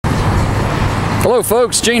Hello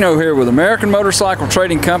folks, Gino here with American Motorcycle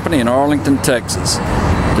Trading Company in Arlington, Texas.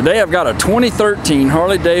 Today I've got a 2013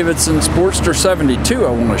 Harley Davidson Sportster 72 I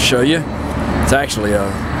want to show you. It's actually a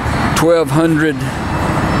 1200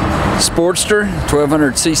 Sportster,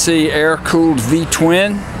 1200cc air-cooled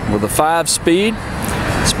V-twin with a 5-speed.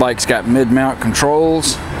 This bike's got mid-mount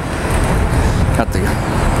controls, got the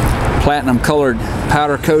platinum colored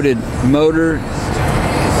powder-coated motor,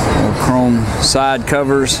 chrome side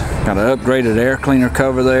covers, got an upgraded air cleaner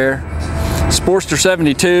cover there. Sportster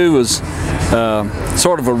 72 was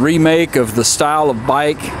sort of a remake of the style of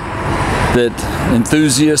bike that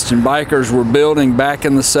enthusiasts and bikers were building back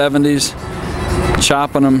in the 70s,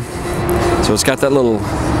 chopping them. So it's got that little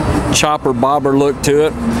chopper bobber look to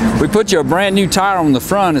it. We put you a brand new tire on the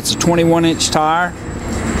front. It's a 21-inch tire.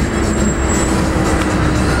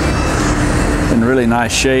 In really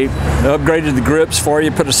nice shape. Upgraded the grips for you,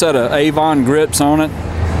 put a set of Avon grips on it.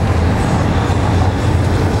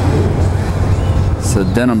 It's a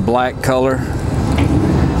denim black color.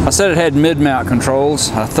 I said it had mid-mount controls.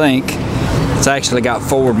 I think it's actually got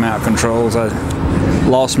forward mount controls. I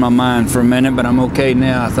lost my mind for a minute, but I'm okay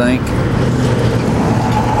now, I think.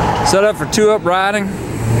 Set up for 2-up riding.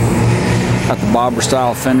 Got the bobber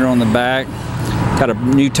style fender on the back. Got a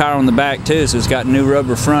new tire on the back too, so it's got new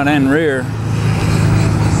rubber front and rear.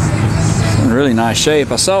 In really nice shape.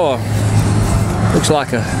 I saw looks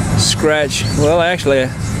like a scratch. Well, actually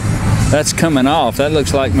that's coming off. That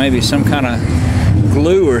looks like maybe some kind of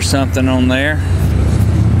glue or something on there.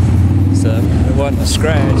 So it wasn't a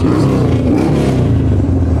scratch.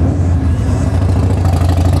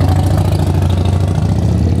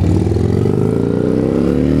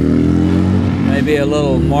 Maybe a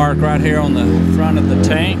little mark right here on the front of the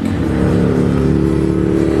tank.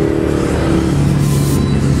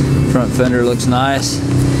 Front fender looks nice.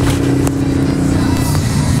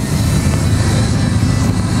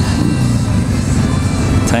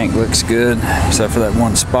 Tank looks good, except for that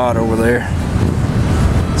one spot over there.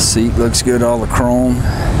 Seat looks good, all the chrome.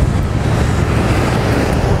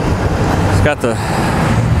 It's got the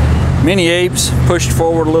mini apes pushed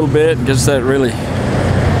forward a little bit, gives that really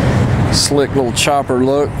slick little chopper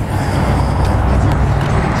look.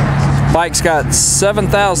 Bike's got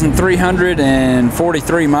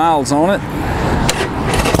 7,343 miles on it.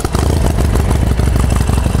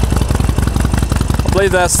 I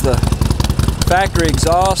believe that's the factory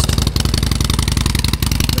exhaust.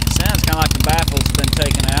 But it sounds kind of like the baffle's been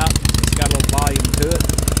taken out. It's got a little volume to it.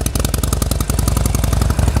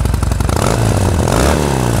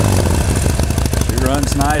 She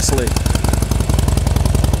runs nicely.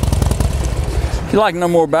 If you'd like to know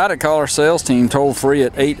more about it, call our sales team toll free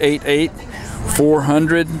at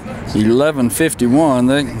 888-400-1151.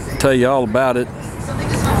 They can tell you all about it.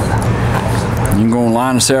 You can go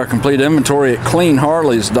online and see our complete inventory at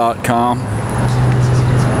cleanharleys.com.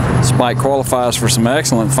 This bike qualifies for some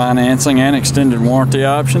excellent financing and extended warranty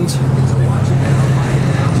options.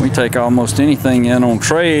 We take almost anything in on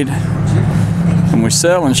trade, and we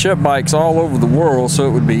sell and ship bikes all over the world, so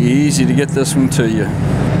it would be easy to get this one to you.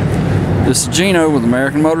 This is Gino with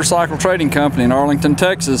American Motorcycle Trading Company in Arlington,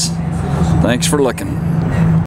 Texas. Thanks for looking.